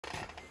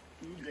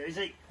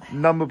Easy.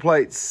 Number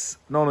plates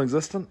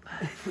non-existent.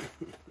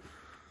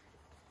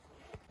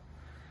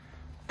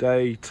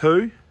 Day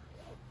 2.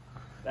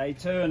 Day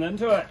 2 and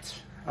into it.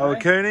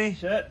 Ohakune.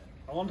 Shit,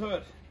 onto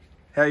it.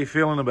 How are you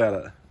feeling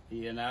about it?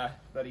 Yeah, nah,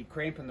 bloody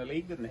cramp in the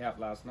leg didn't help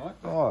last night.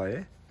 Oh,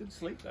 yeah. Good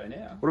sleep though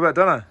now. What about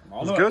dinner?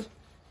 Was it good?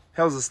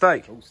 How was the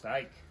steak? Full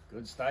steak.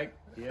 Good steak.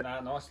 Yeah, nah,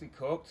 nicely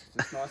cooked.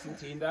 Just nice and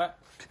tender.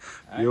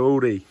 You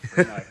oldie.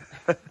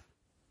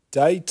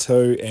 Day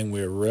 2 and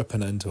we're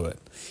ripping into it.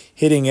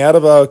 Heading out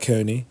of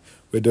Ohakune,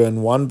 we're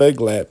doing one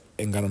big lap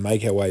and going to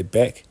make our way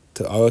back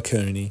to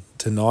Ohakune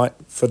tonight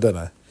for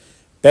dinner.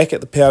 Back at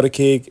the powder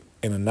keg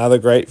and another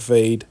great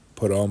feed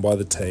put on by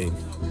the team.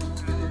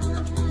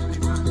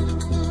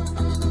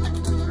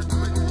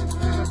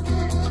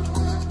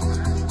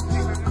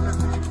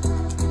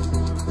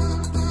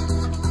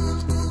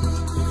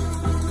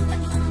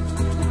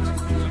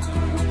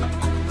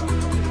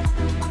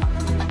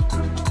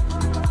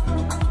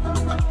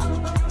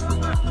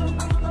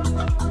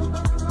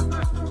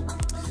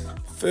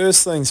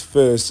 First things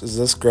first is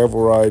this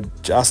gravel road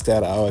just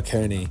out of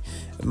Ohakune.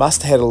 It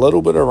must have had a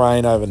little bit of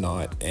rain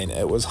overnight and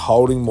it was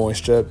holding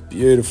moisture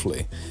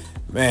beautifully.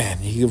 Man,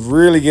 you could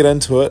really get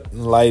into it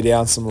and lay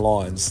down some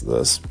lines.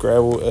 This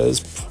gravel is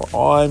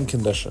prime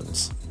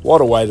conditions. What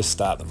a way to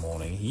start the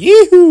morning.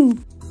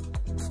 Yee-hoo!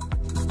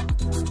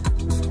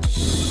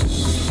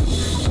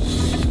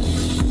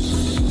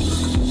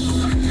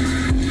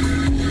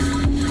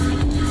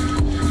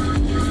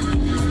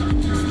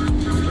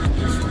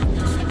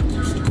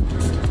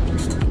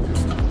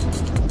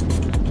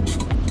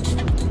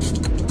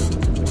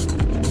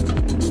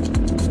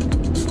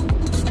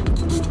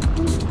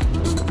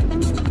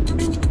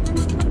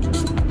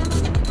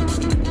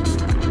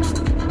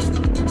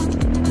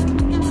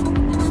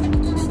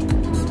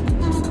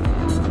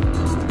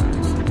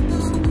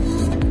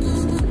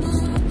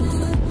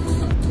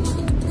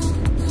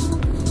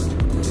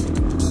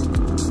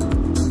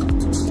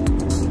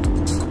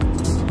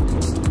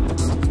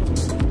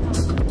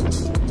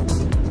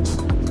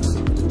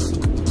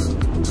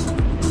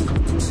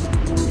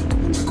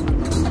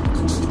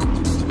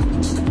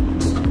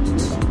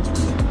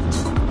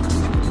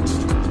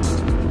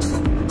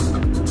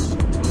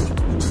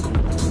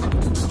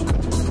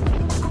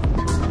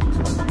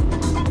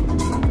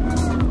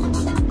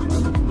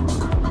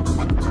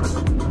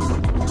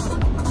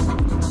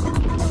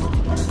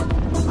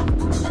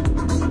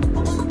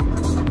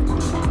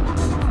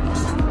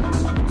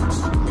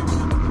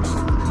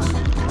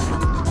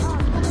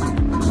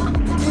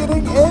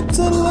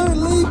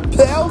 Absolutely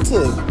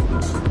pelted.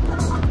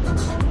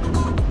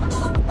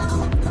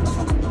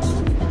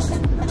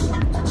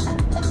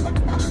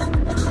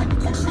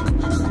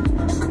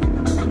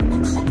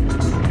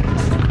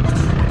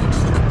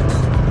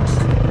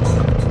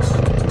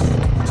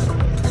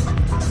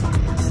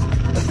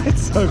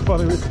 It's so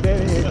funny, we're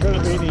standing here, it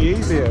couldn't be any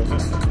easier.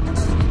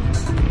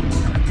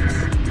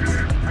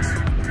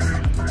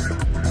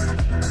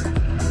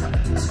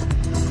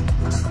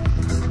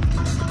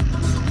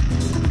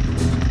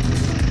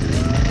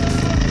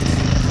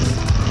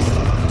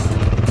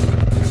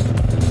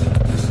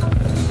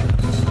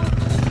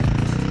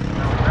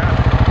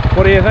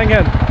 What are you thinking?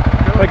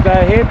 Good. Big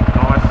day ahead?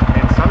 Nice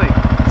and sunny.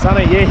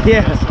 Sunny,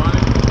 yeah.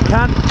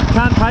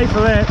 Can't pay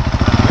for that.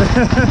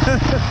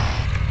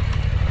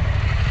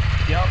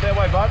 Get up that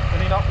way, bud,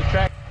 and then up the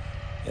track.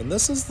 And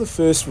this is the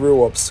first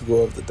real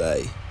obstacle of the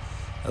day.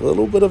 A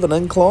little bit of an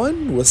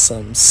incline with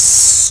some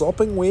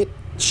sopping wet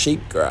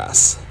sheep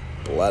grass.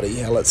 Bloody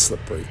hell, it's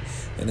slippery.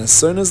 And as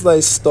soon as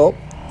they stop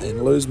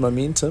and lose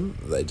momentum,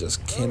 they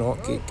just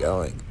cannot get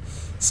going.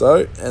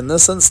 So, in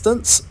this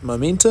instance,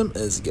 momentum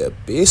is your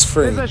best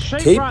friend.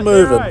 Keep right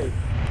moving. there, eh?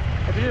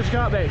 If you just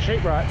go up that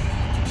sheep right.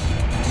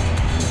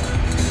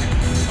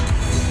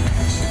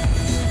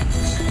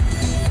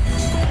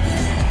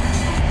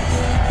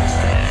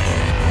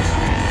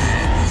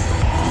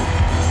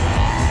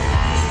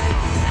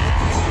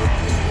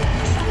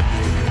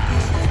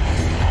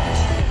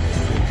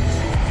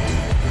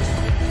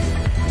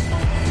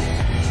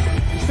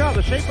 Just go up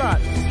the sheep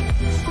right.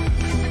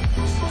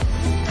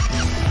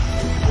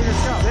 We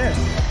just go up there.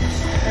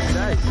 Happy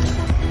days.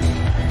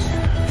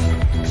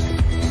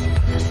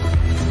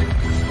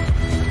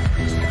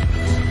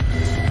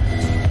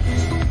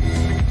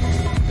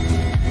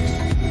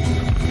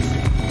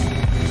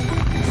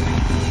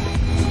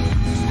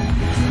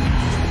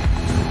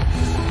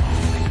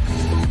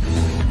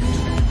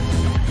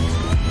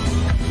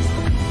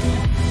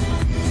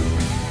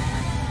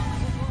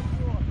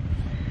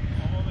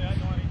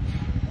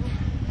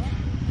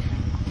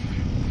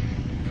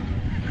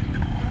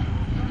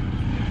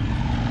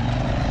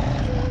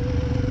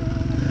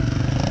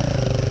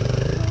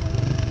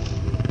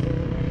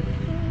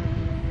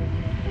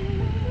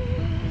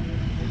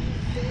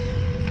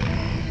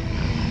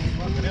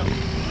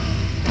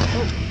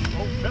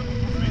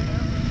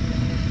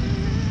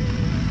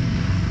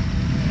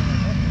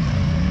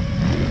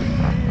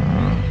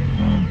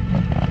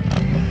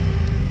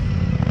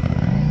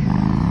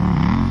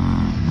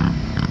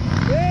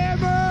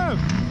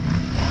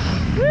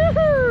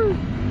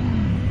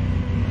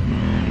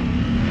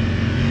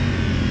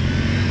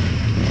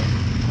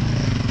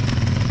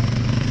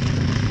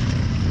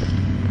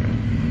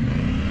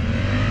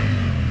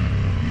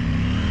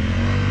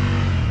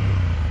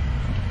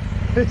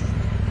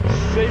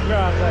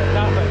 Seagrass, eh?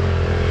 Nothing.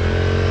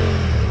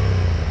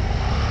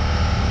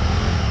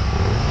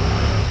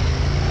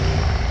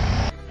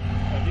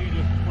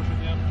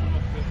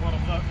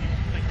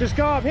 Just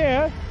go up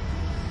here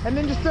and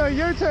then just do a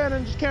U-turn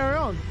and just carry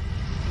on.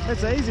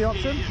 That's an easy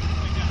option.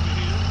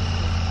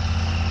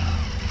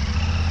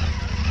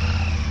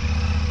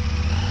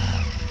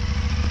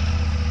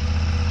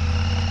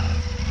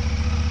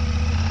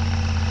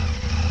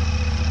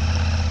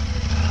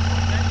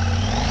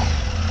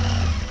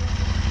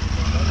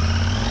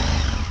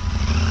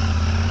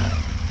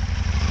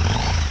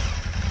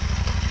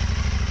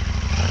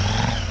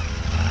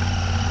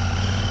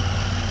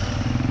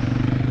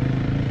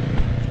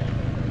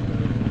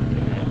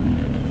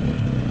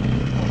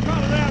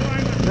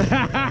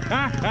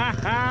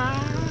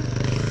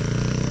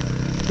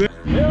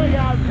 Here we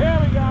go, here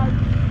we go.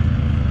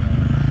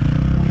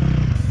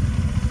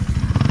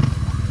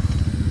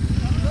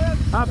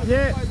 Up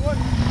here.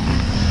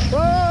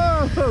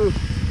 Whoa!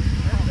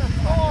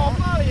 Oh,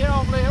 bloody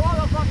hell, Blair. What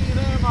the fuck are you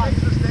doing, mate?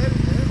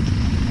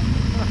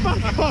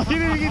 Fuck off, you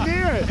didn't get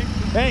near it.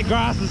 That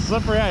grass is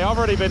slippery, eh? I've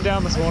already been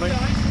down this morning. I'm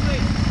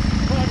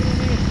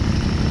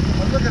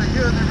looking at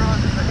you and then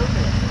realising the hill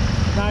there.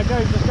 No,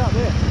 go just up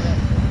there.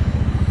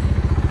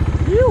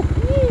 You.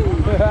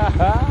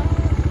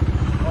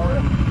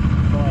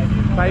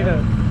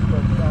 Favourite.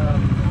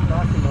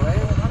 Marking the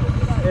land.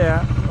 Yeah.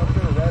 I'm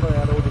going to rattle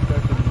out all the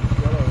stuff in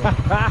yellow.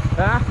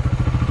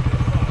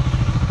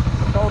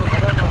 Told him I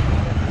don't know.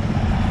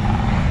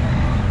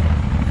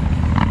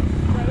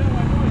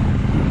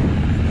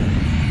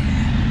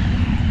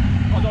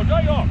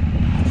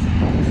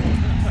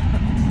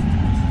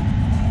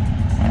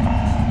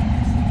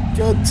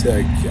 Good to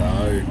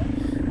go.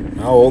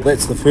 Oh well,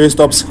 that's the first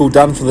obstacle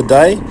done for the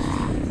day.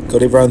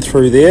 Got everyone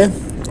through there.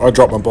 I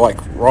dropped my bike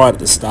right at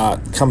the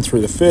start, come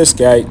through the first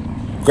gate,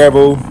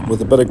 gravel with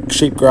a bit of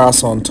sheep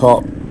grass on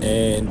top,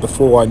 and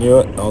before I knew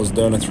it, I was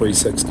doing a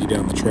 360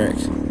 down the track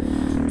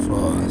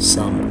for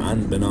some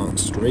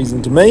unbeknownst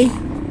reason to me.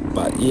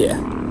 But yeah,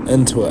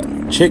 into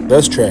it. Check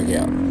this track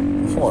out.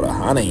 What a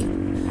honey.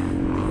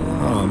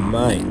 Oh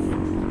mate,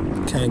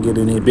 can't get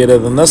any better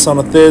than this on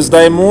a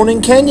Thursday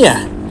morning, can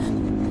ya?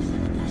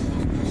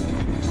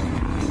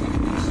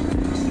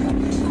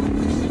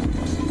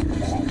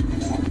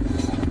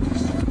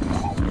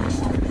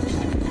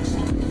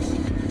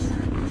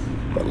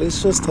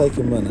 Let's just take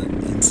a minute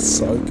and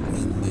soak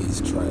in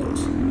these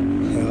trails.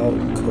 How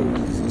cool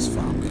is this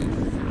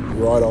farmland?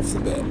 Right off the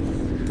bat.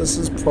 This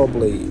is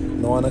probably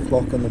 9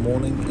 o'clock in the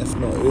morning, if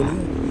not earlier,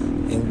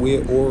 and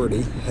we're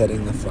already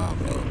hitting the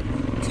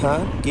farmland.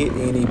 Can't get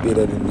any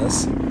better than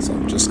this, so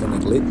I'm just going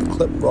to let the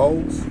clip roll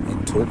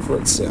and talk for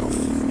itself.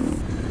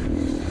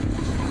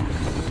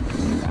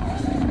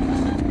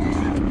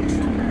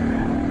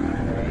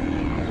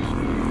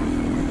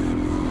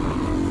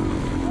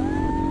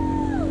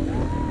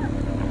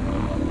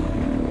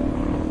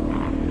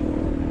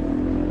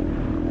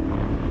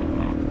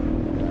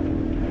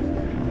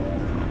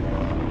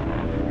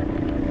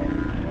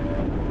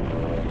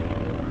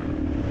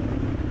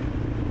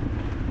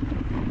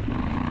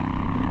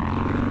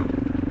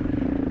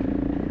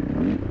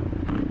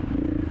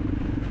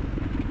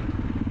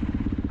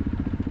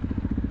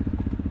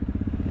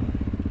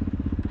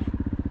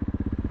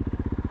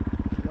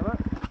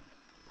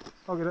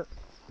 I'll get it.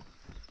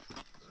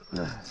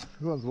 This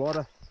one's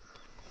lighter.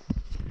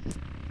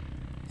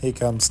 Here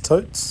comes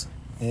Toots,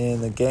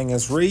 and the gang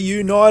is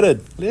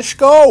reunited. Let's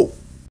go!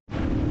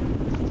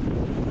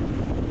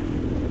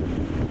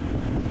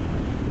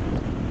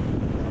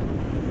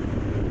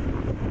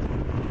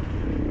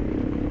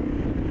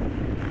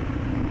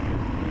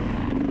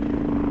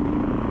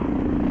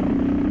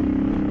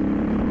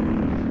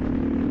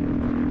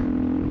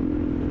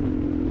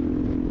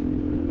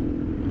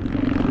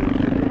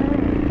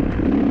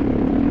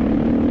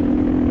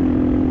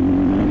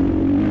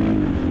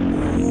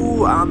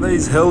 Aren't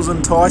these hills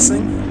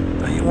enticing?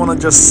 Don't you want to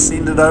just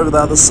send it over the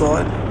other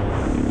side?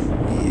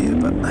 Yeah,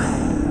 but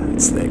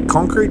it's that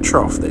concrete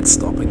trough that's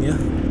stopping you.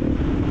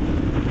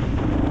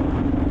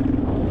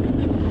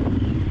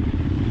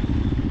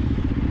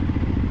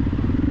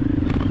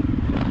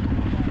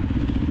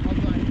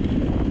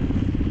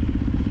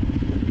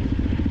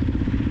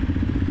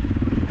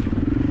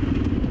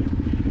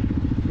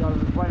 I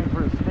was just waiting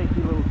for a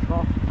sneaky little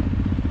trough,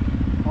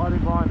 hiding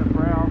behind the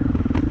brow.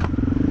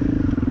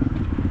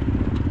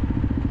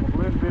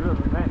 Better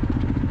than that.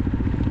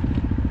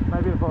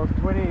 Maybe if I was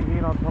 20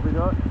 again, I'd probably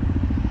do it.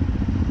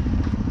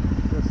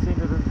 Just send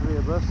it into the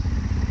abyss.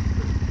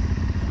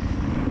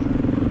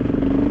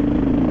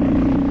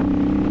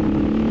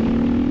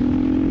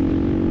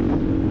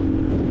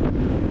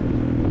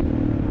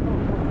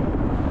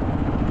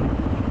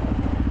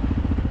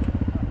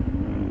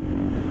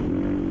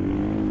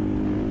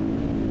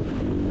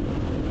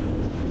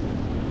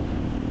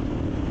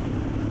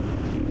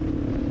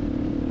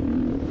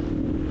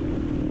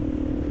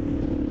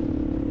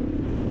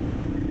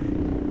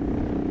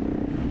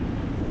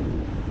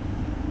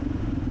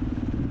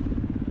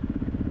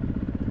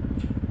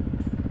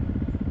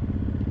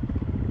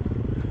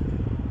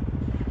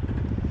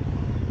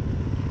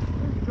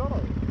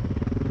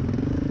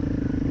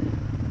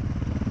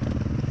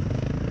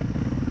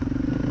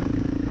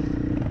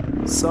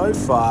 So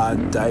far,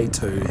 day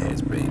 2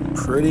 has been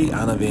pretty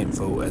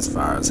uneventful as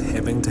far as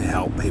having to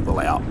help people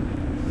out.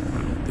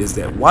 There's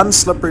that one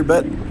slippery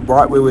bit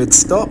right where we'd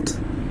stopped,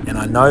 and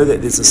I know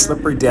that there's a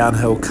slippery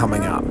downhill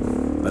coming up.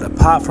 But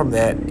apart from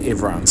that,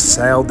 everyone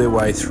sailed their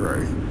way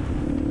through.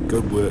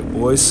 Good work,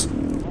 boys.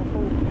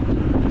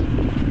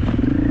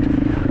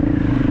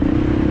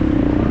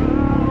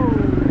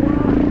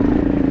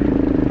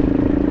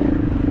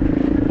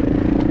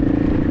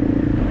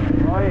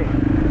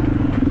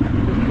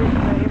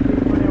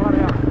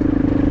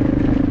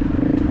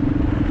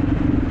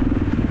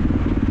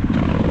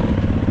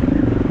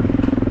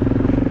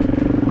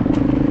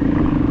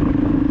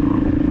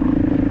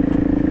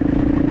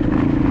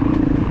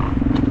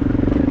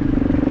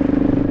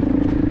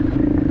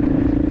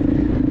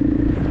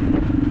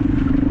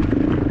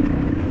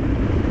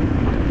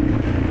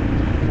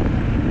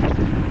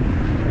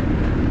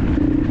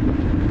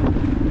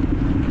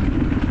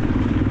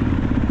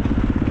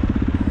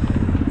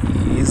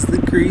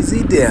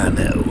 Crazy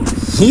downhill.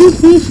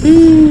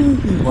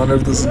 Wonder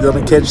if this is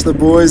going to catch the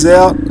boys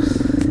out.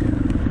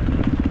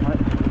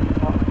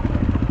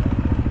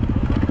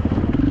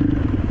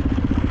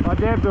 I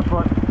dabbed the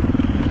foot.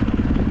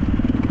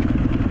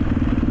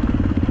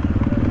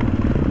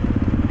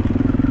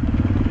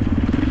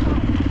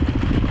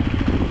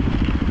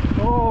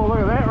 Oh, look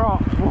at that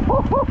rock.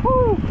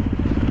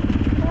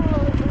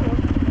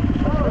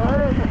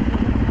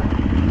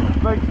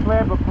 Big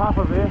slab of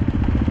puffer there.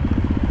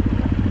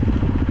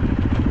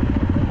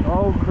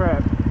 Oh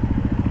crap.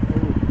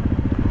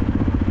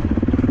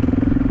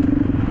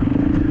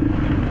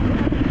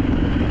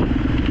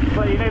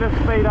 So you need to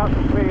speed up to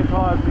clear your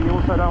tyres, but you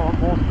also don't want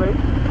more speed.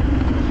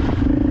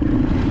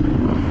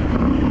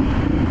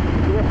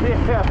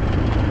 Yeah.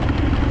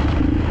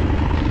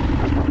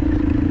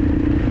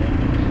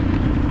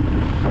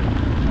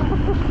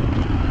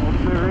 All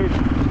too red.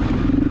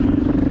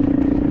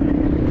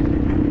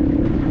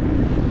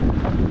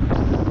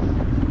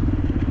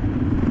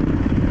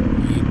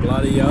 You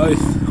bloody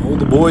oath. All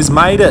the boys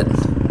made it.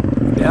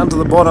 Down to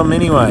the bottom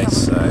anyway,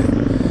 so... Oh,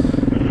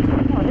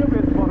 he'll be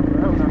at the bottom of the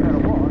hill no matter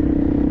what.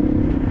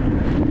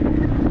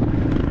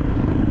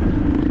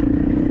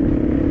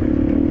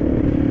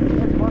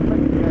 That's one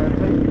thing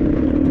guaranteed.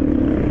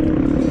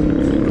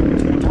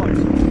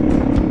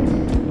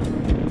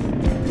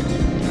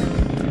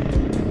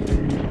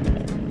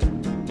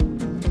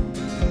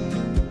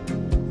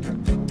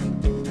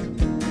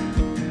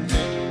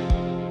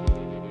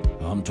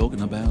 I'm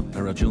talking about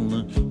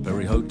Paragilna,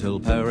 Perry Hotel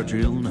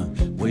Paragilna,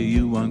 where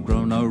you won't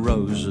grow no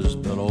roses,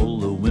 but all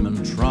the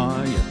women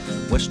try.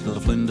 West of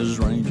the Flinders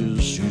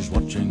Ranges, she's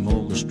watching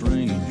all the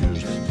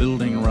strangers,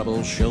 building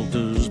rubble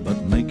shelters,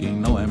 but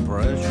making no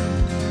impression.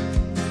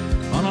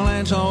 On a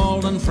land so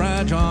old and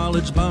fragile,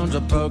 its bones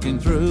are poking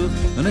through,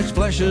 and its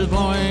flesh is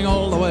blowing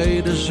all the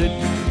way to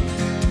Sydney.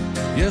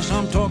 Yes,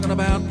 I'm talking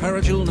about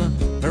Paragilna,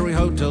 Perry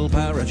Hotel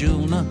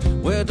Paragilna,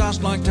 where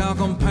dust like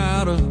talcum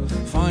powder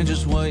finds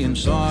its way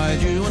inside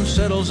you and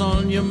settles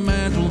on your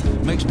mantle,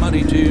 makes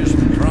muddy tears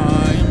from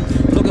crying,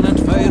 looking at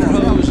faded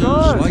hoses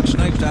like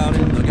snakes out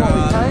in the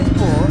garden.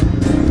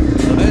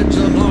 The beds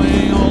are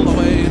blowing all the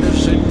way to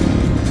Sydney,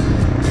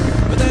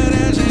 but they're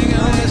dancing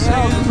and they're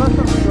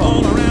singing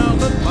all around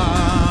the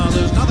bar.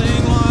 There's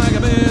nothing like a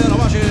beer to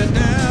wash it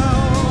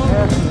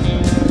down.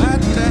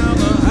 Batten down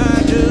the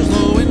hatches,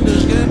 the wind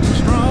is getting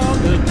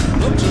stronger.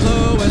 Looks as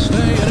though we're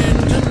staying in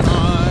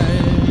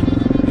tonight.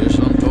 Yes,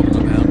 I'm talking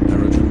about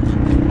Paragilna,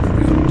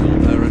 Perry Hotel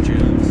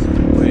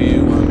Paragilna, where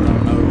you won't grow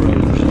no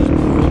roses,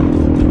 but all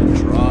the women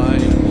try.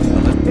 I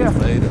left the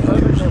faded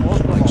hoses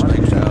like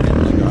snakes out in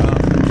the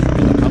garden,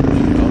 in the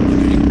company of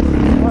the king.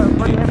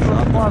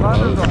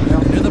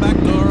 In the back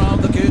door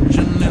of the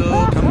kitchen,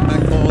 it'll come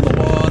back for the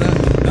water,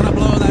 and I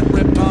blow that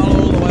reptile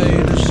all the way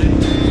to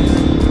Sydney.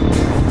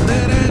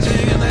 They're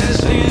dancing and they're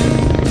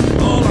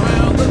singing all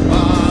around the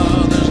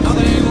bar. There's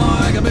nothing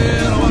like a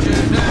beer to wash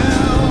it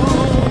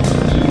down.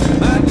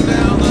 Batten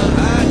down the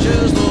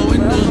hatches, the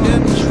wind is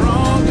getting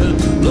stronger.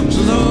 Looks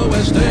as though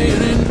we're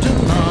staying in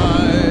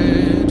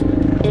tonight.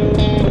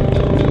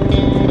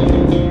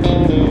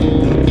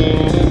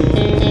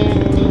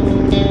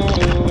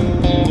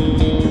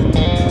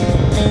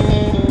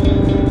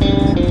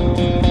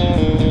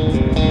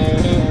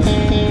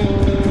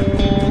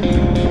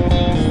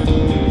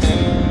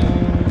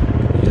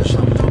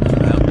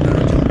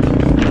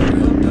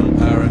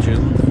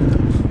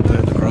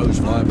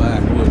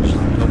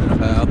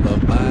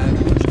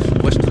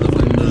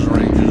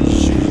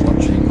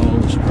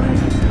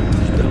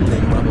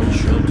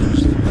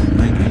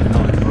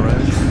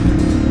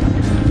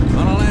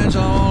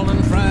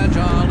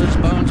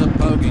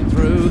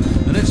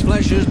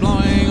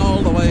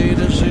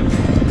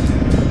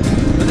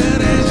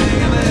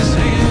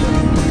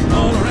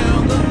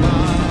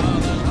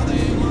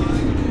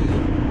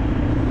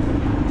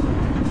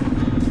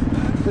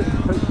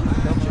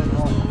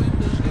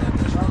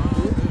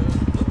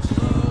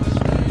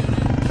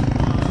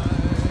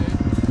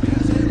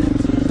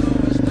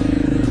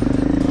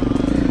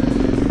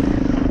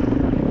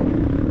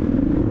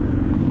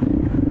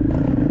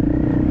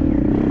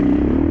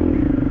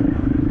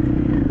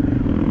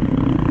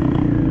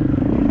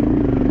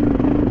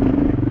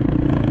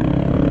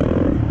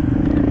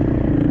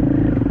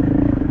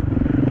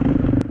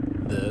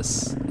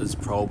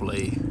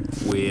 probably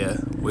where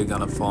we're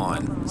going to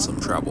find some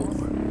trouble.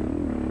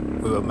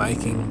 We were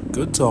making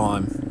good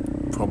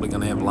time, probably going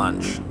to have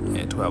lunch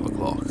at 12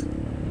 o'clock,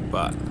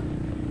 but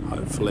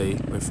hopefully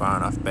we're far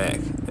enough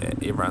back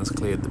that everyone's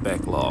cleared the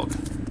backlog.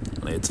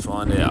 Let's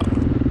find out.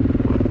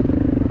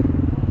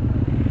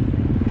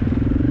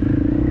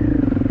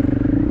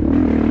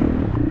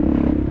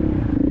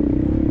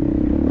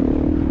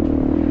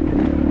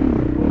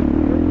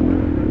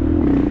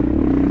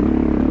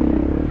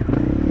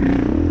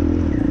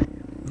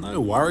 No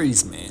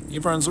worries, man.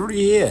 Everyone's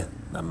already here.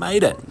 They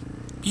made it.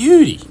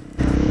 Beauty. Feel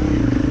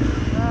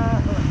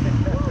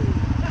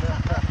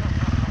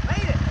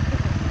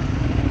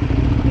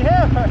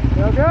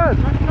good?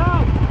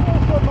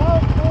 Awesome,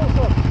 Mark.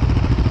 Awesome.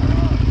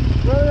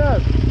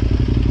 Brilliant.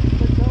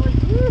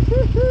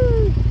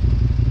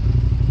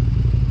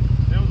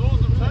 That was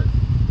awesome, son.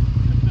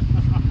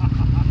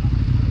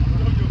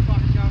 You're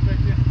fucking going back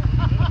there.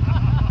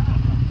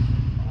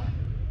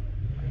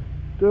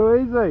 Too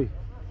easy.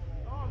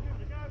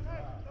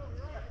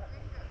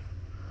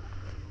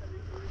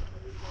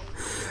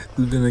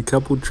 There's been a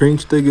couple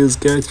trench diggers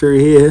go through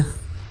here.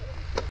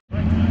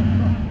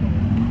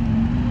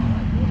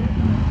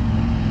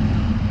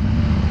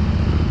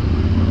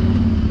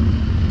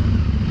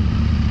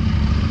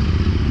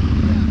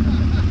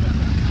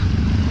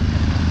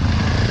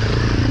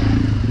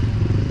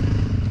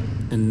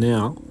 And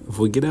now, if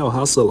we get our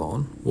hustle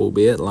on, we'll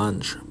be at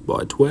lunch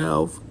by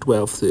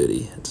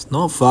 12:30. It's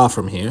not far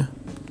from here.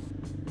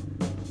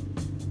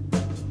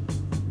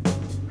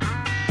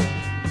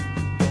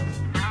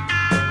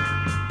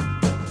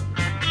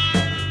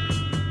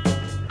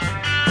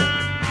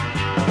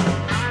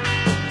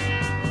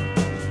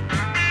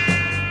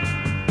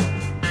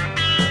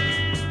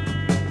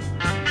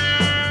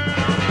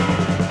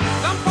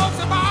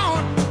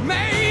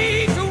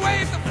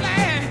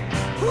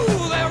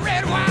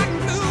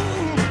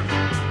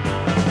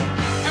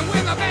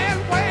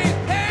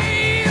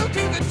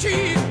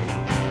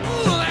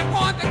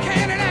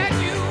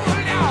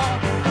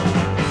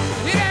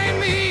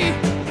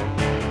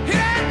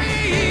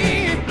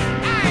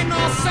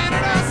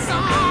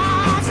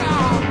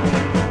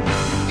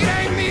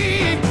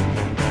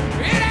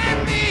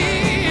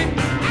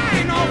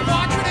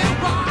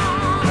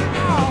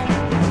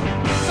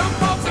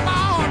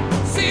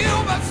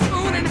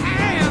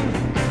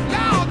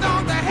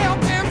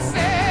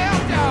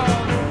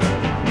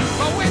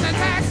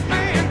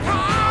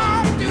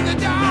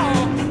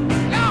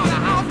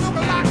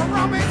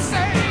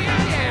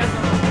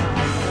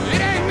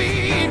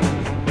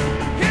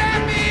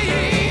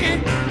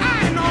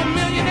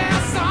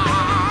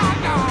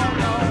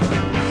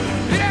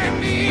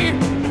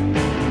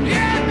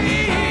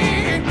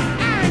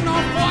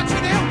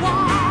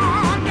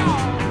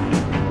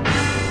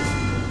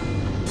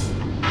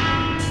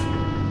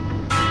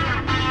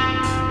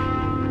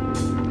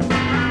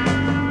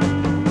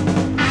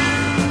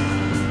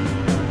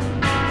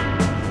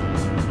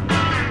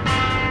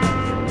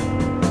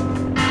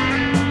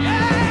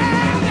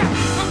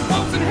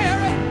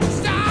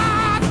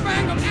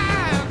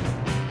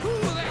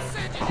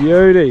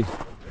 Beauty.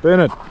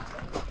 Bernard.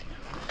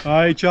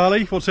 Hey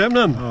Charlie, what's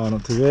happening? Oh,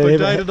 not too bad. Good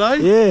day today?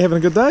 Yeah, having a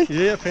good day?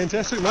 Yeah,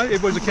 fantastic, mate.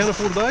 Everybody's accounted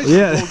for today.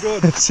 Yeah, All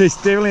good. it's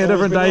definitely a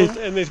different day.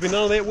 And there's been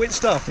none of that wet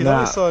stuff, you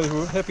Nah. know, so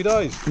we're happy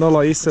days. Not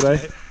like yesterday.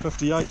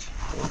 58.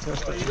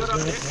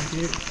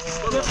 Fantastic.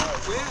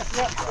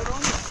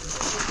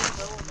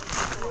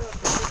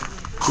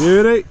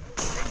 Beauty.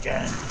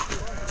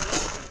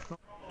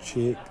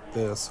 Check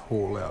this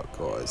haul out,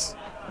 guys.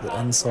 The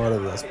inside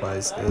of this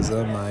place is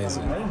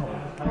amazing.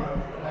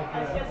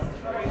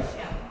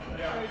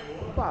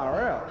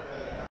 Far out.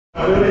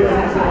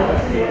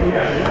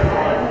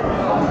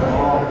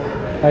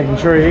 Making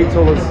sure he eats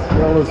all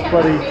his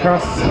bloody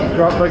crusts,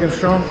 grow up big and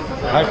strong.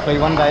 Hopefully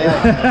one day,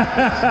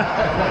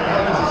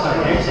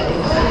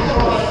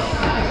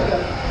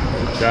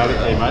 Charlie,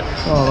 hey mate.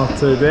 Oh, not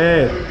too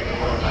bad.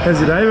 How's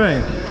your day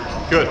been?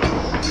 Good.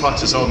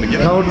 Clutch is holding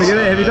together. Holding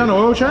together. Have you done an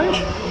oil change?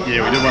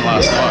 Yeah, we did one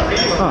last night.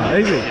 Oh,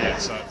 easy. Yeah,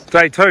 so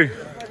Day 2.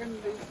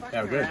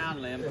 Yeah, we're good.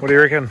 What do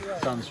you reckon?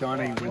 Sun's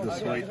shining, weather's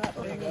sweet,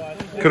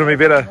 Couldn't be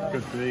better.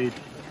 good feed.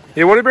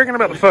 Yeah, what do you reckon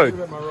about the food?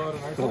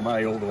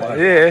 Gourmet all the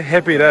way. Yeah,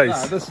 happy days.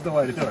 No, this is the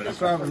way to do it.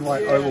 It's rather than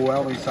like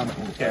overwhelming some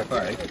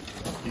cafe,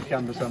 you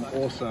come to some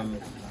awesome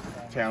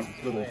town,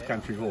 little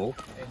country hall,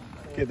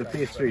 get the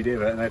best food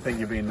ever, and they think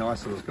you're being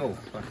nice at school.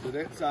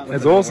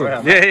 That's awesome.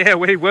 Wow. Yeah,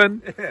 we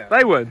win. Yeah.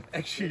 They win.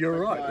 Actually, you're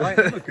right.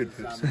 They am a good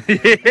person.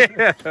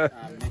 Yeah.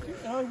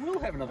 I will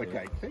have another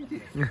cake. Thank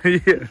you.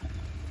 Yeah.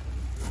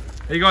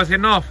 Are you guys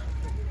heading off?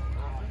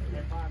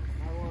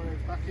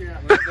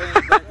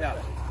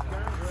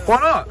 Why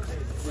not?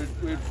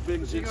 We've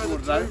been sensible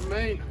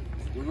today.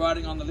 We're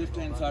riding on the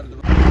left-hand side of the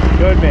road.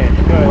 Good man,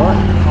 good.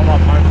 I'm on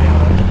home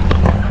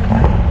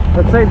now.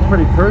 It seems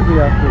pretty cruisy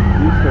after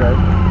yesterday.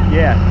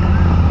 Yeah.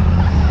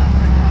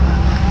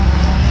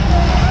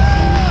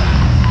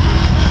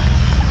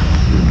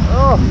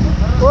 Oh!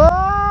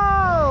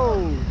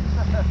 Whoa!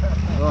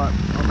 Right,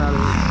 I'm out of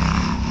here.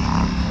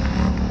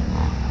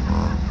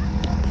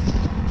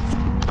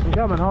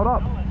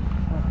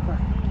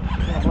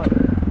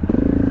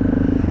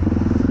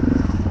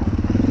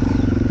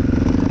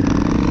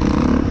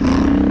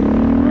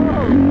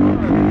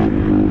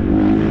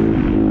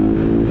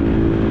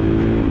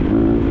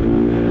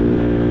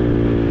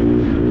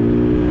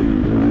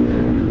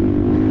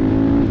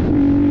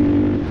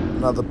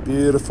 another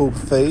beautiful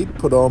feed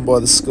put on by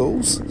the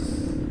schools.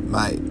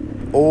 Mate,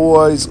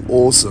 always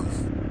awesome.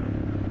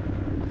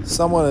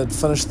 Someone had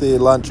finished their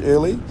lunch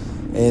early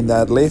and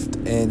they'd left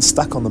and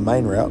stuck on the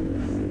main route,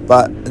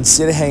 but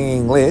instead of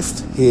hanging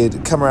left, he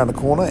had come around the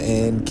corner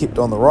and kept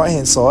on the right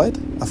hand side.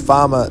 A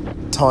farmer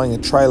tying a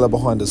trailer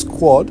behind his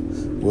quad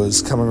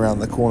was coming around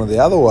the corner the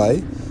other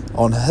way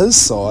on his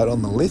side,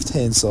 on the left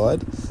hand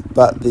side,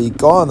 but the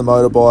guy on the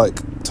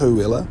motorbike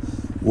two-wheeler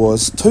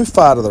was too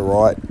far to the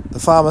right. The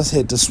farmer's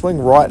had to swing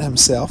right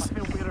himself,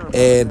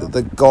 and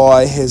the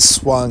guy has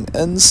swung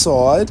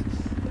inside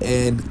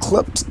and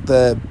clipped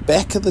the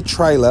back of the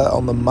trailer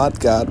on the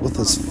mudguard with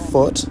his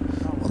foot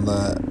on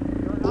the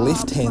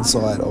left hand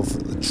side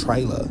of the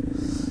trailer,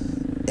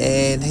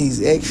 and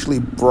he's actually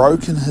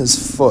broken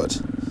his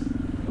foot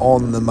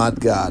on the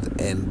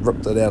mudguard and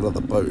ripped it out of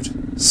the boot.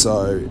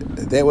 So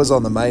that was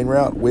on the main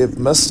route. We've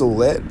missed all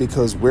that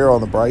because we're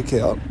on the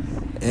breakout,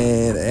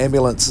 and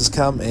ambulance has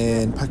come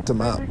and picked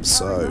him up.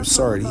 So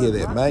sorry to hear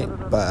that, mate,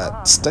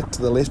 but stick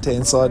to the left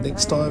hand side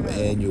next time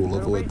and you'll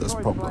avoid this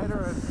problem.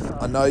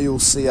 I know you'll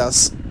see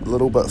us a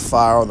little bit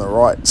far on the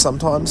right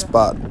sometimes,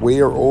 but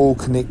we're all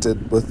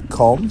connected with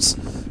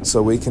comms,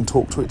 so we can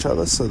talk to each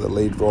other, so the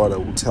lead rider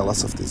will tell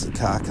us if there's a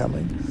car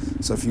coming.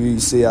 So if you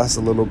see us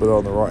a little bit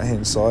on the right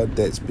hand side,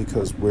 that's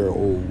because we're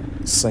all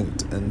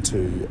synced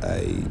into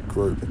a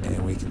group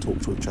and we can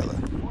talk to each other.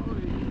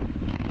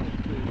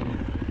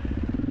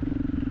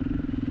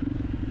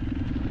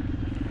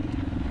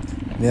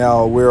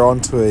 Now we're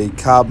onto a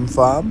carbon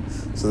farm,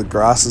 so the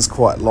grass is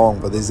quite long,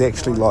 but there's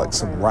actually like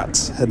some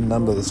ruts hidden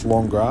under this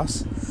long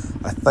grass.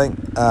 I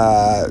think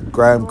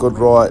Graham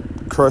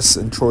Goodright, Chris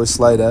and Troy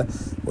Slater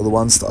were the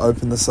ones to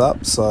open this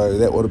up, so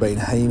that would have been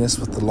heinous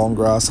with the long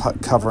grass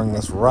covering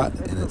this rut,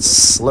 and it's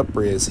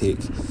slippery as heck.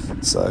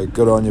 So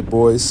good on you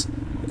boys,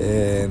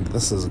 and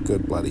this is a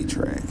good bloody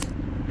track.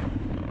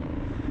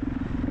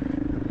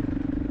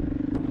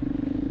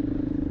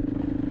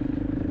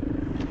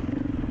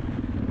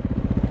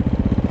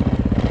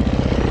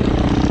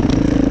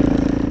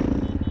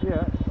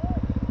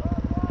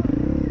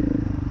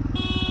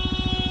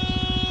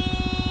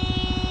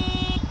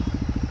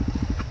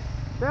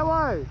 That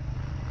way!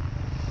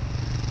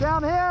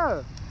 Down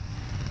here!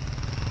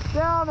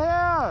 Down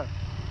here!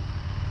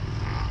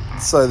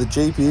 So the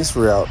GPS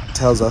route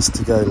tells us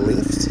to go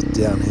left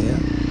down here,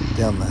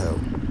 down the hill.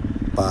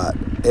 But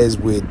as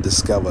we'd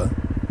discover,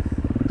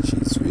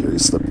 she's very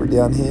slippery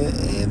down here,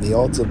 and the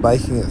odds of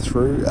making it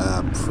through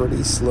are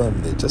pretty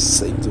slim. There just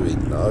seems to be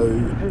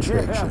no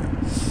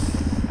traction.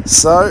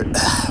 So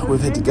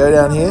we've had to go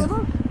down here,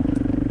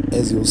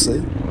 as you'll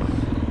see,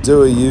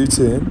 do a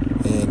U-turn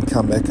and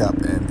come back up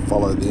and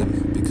follow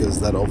them, because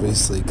they'd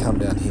obviously come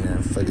down here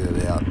and figured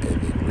it out and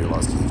then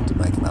realised you have to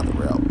make another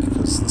route,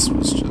 because this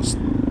was just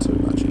too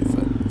much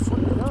effort for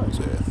what it was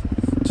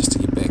worth, just to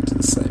get back to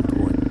the same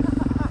point.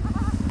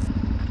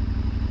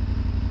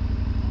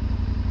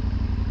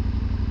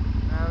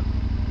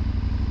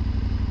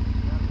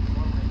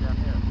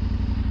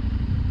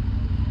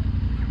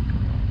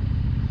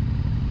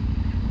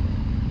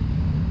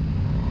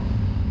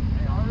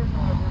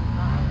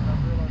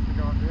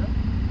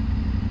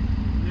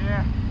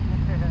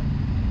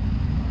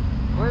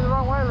 Where's the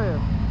wrong way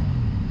live?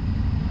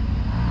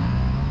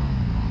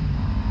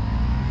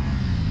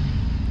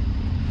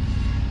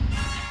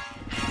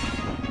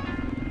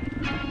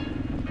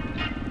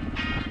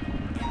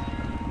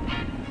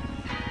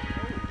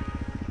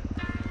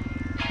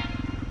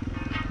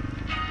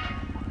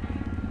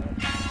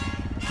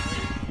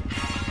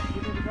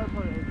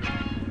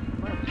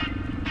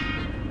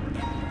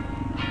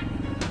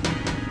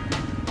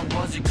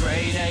 I was a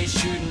grade A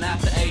student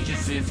at the age of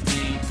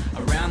 15.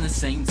 Around the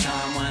same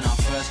time when I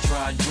first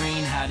tried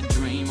green. Had a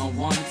dream, I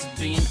wanted to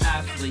be an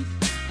athlete,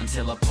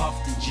 until I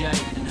puffed a J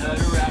and heard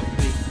a rap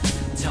beat.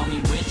 Tell me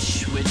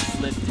which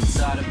flipped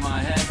inside of my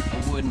head.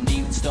 I wouldn't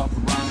even stop a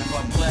rhyme if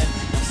I bled.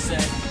 I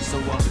said, so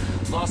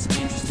I lost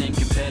interest in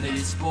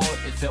competitive sport.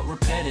 It felt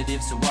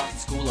repetitive, so after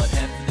school I'd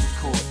head for the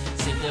court.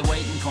 Sit there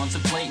waiting,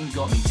 contemplating,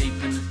 got me deep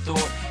into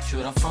thought.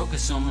 Should I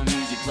focus on my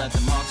music, let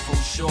the marks fall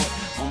short?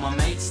 All my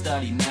mates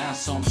study now,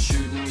 so I'm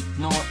shooting with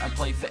naught. I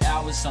play for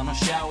hours, sun or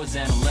showers,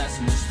 and a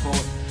lesson was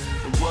taught.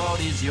 The world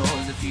is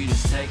yours if you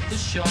just take the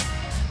shot.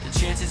 The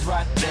chance is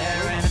right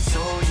there and it's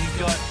all you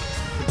got.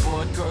 The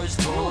board grows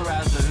taller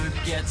as the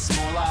hoop gets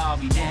smaller. I'll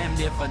be damned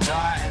if I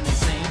die and they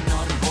say I'm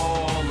not a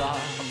baller.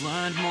 I've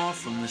learned more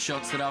from the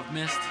shots that I've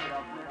missed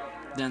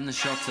than the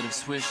shots that have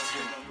swished.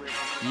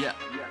 Yeah,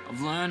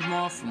 I've learned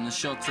more from the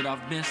shots that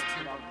I've missed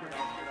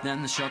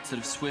than the shots that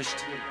have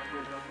swished.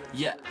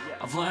 Yeah,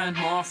 I've learned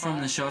more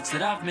from the shots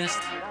that I've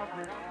missed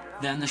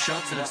than the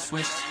shots that have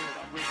swished.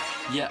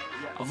 Yeah,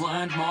 I've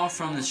learned more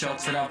from the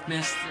shots that I've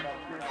missed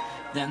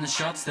than the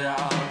shots that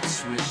I've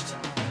swished.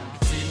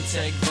 It didn't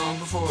take long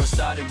before I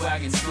started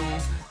wagging school.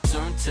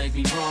 Don't take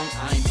me wrong,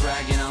 I ain't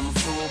bragging, I'm a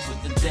fool.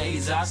 But the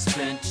days I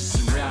spent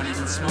just surrounded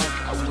in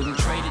smoke, I wouldn't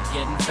trade it,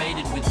 getting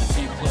faded with a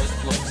few close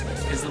blokes.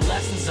 Cause the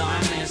lessons I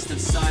missed of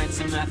science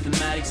and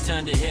mathematics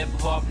turned a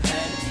hip-hop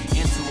head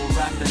into or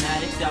rapping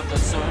addict. I've got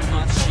so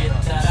much shit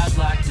that I'd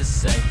like to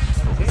say,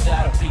 but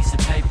without a piece of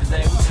paper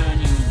they will turn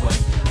you away.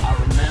 I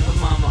remember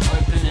mama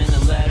opening a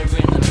letter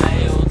in the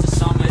mail. To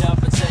sum it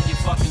up, it said your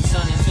fucking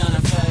son is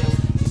gonna fail.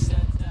 She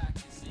said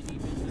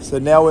that. So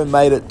now we've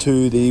made it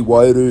to the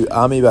Wairu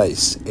Army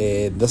Base,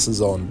 and this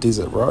is on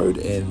Desert Road,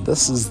 and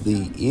this is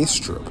the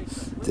airstrip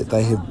that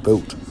they have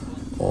built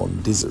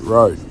on Desert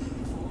Road.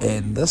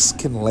 And this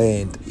can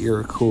land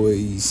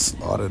Iroquois,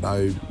 I don't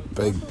know,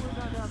 big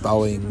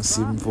Boeing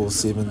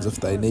 747s if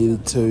they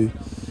needed to.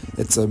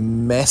 It's a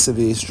massive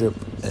airstrip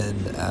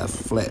in a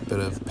flat bit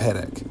of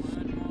paddock.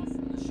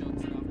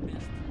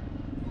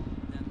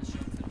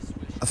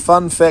 A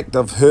fun fact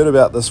I've heard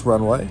about this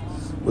runway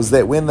was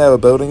that when they were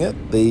building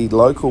it, the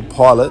local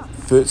pilot,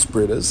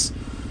 Spreaders,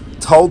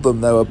 told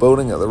them they were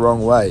building it the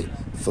wrong way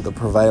for the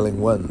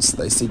prevailing winds.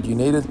 They said you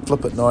needed to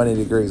flip it 90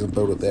 degrees and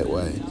build it that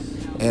way.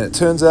 And it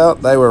turns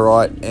out they were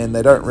right, and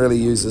they don't really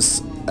use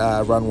this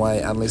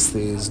runway unless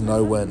there's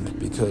no wind,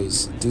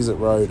 because Desert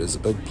Road is a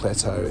big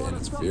plateau and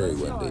it's very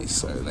windy,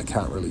 so they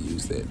can't really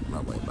use that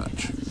runway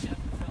much.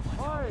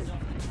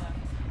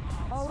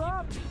 Hold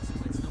up!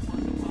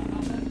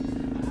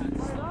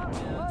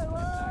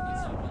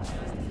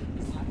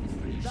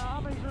 The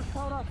Army just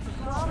told us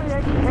the Army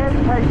actually has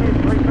KTM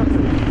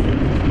 350s.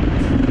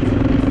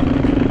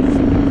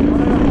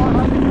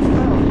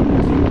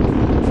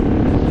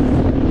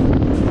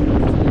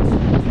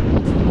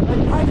 They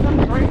take them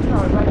green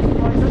though, they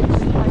just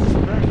take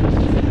them green.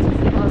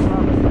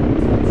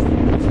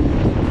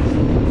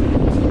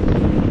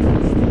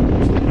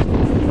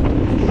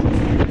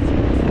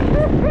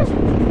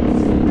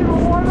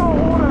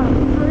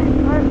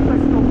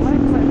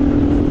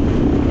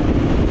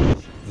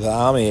 The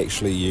Army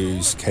actually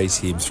use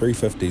KTM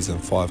 350s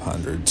and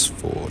 500s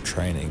for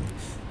training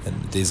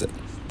in the desert.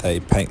 They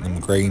paint them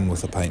green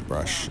with a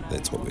paintbrush.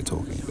 That's what we're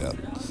talking about.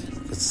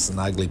 It's an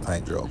ugly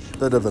paint job.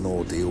 Bit of an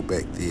ordeal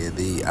back there.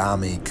 The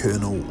Army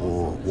colonel,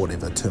 or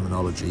whatever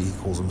terminology he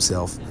calls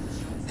himself,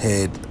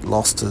 had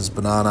lost his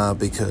banana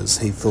because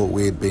he thought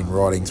we'd been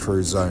riding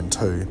through Zone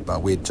 2,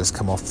 but we'd just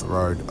come off the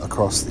road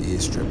across the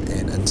airstrip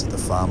and into the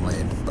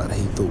farmland, but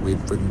he thought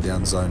we'd ridden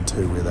down Zone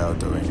 2 where they were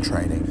doing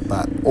training.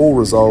 But all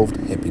resolved,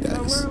 happy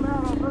days.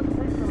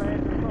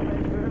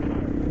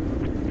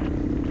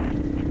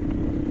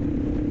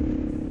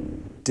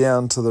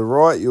 Down to the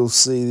right you'll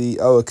see the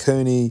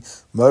Ohakune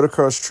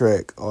motocross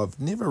track. I've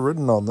never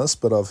ridden on this,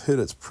 but I've heard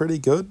it's pretty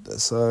good,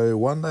 so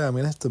one day I'm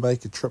going to have to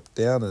make a trip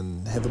down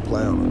and have a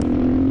play on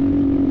it.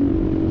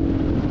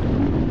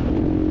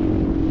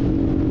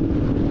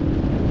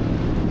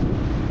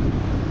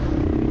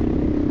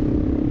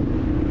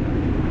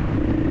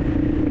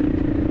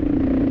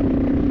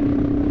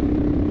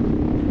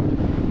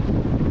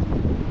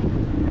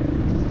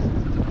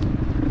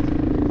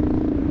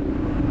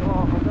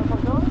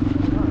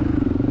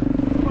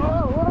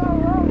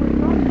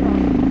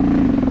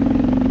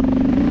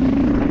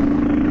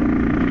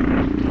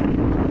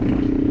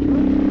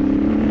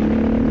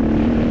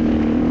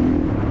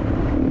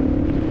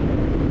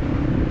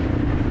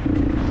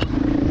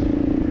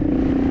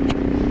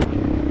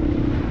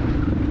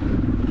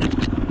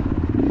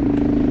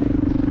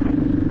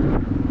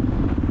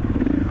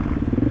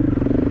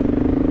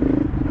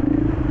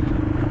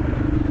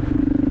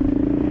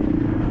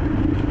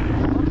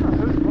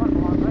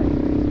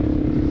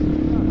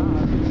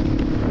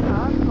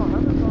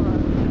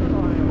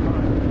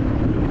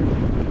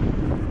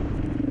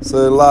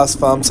 So last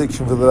farm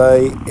section for the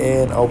day,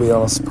 and I'll be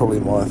honest,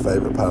 probably my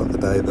favourite part of the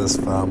day. This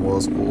farm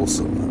was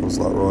awesome. It was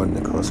like riding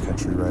a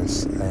cross-country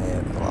race, and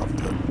I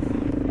loved it.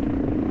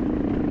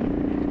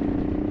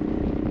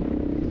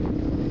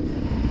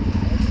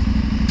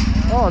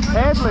 Oh,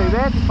 Tadley,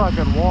 that's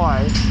fucking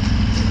why.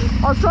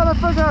 I was trying to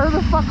figure out who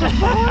the fuck was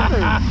behind me.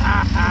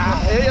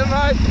 Yeah,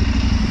 mate.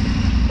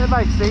 That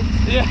makes sense.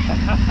 Yeah.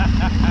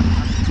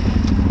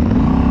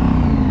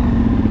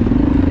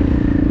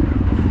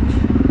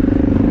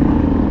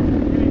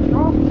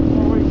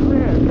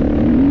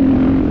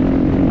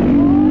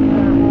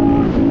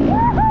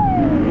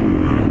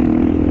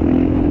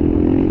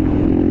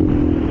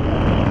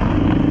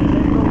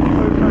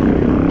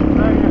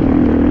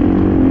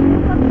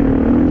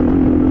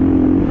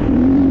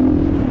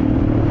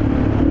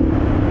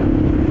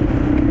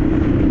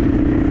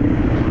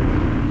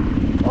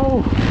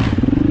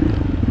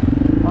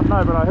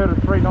 But I heard a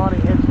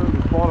 390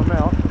 absolutely bottom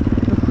out.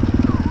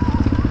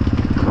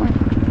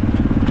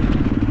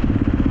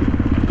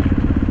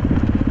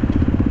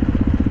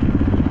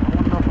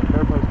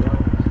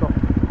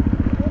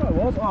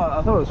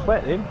 I thought it was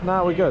flat then.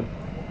 No, we're good.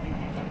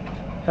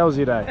 How was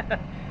your day?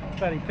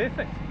 Bloody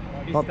perfect.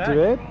 Not too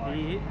bad?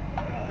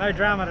 Yeah. No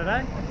drama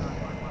today.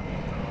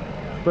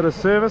 Bit of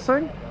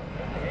servicing.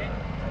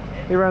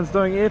 Everyone's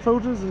doing air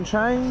filters and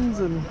chains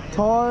and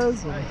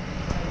tyres.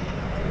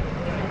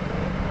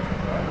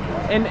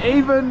 And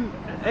even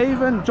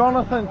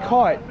Jonathan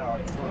Kite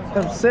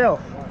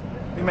himself,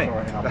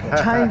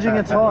 changing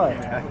a tyre.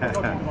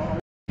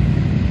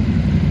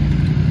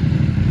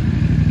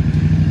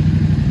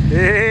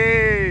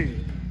 Hey!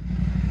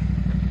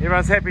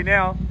 Everyone's happy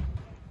now.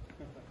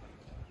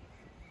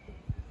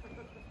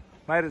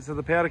 Made it to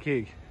the powder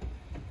keg.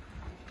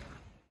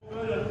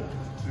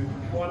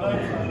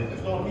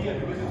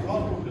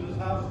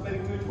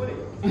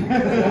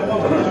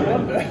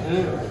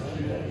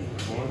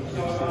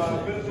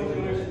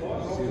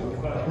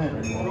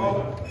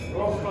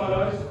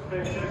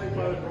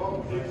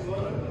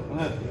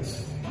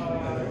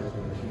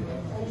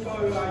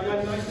 Also,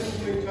 young Nathan's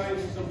been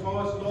changing some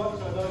tyres tonight,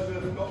 so those who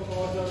have got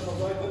tyres on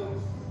Nathan,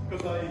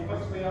 because they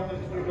fixed me up at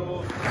 $20.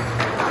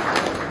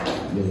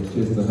 Yeah,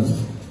 cheers to him.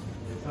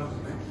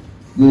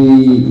 The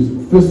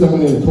first thing we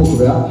need to talk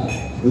about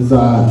is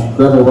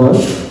gravel road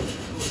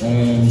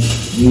and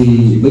the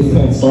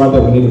left-hand side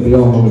that we need to be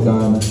on when we're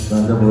going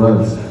gravel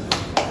roads.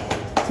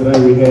 Today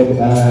we had an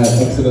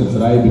accident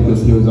today because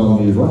he was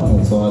on the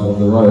right-hand side of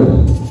the road,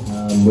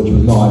 which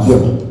was not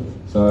ideal.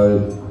 So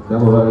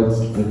gravel roads,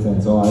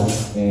 left-hand side,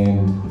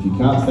 and if you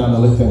can't stay on the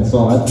left-hand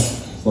side,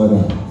 slow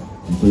down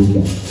until you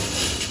can.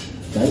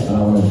 Okay, I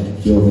don't want to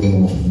deal with any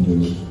more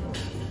injuries.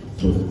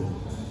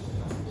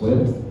 Clear?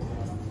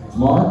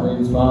 Tomorrow,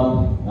 Reed's Farm.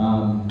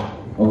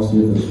 Obviously,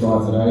 with the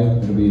strike today,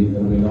 it'll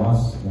be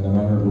nice, and the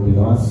main road will be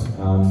nice.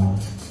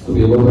 It'll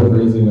be a little bit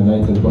breezy, and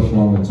Nathan's pushing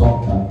on the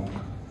top, but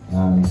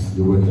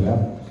you'll work it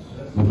out.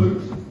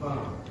 Luke's farm.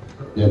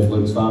 Yeah, it's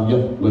Luke's Farm.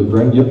 Yep, Luke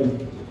Brent. Yep,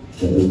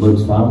 that is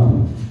Luke's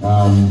Farm.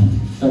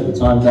 Take your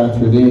time going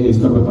through there. He's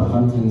got a bit of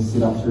hunting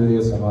set up through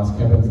there, some nice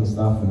cabins and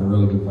stuff, and a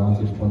really good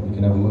vantage point you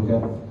can have a look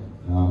at.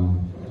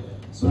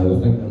 So I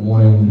think the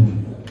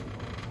morning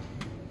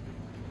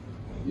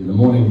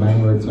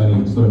main road's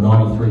only sort of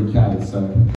 93k, so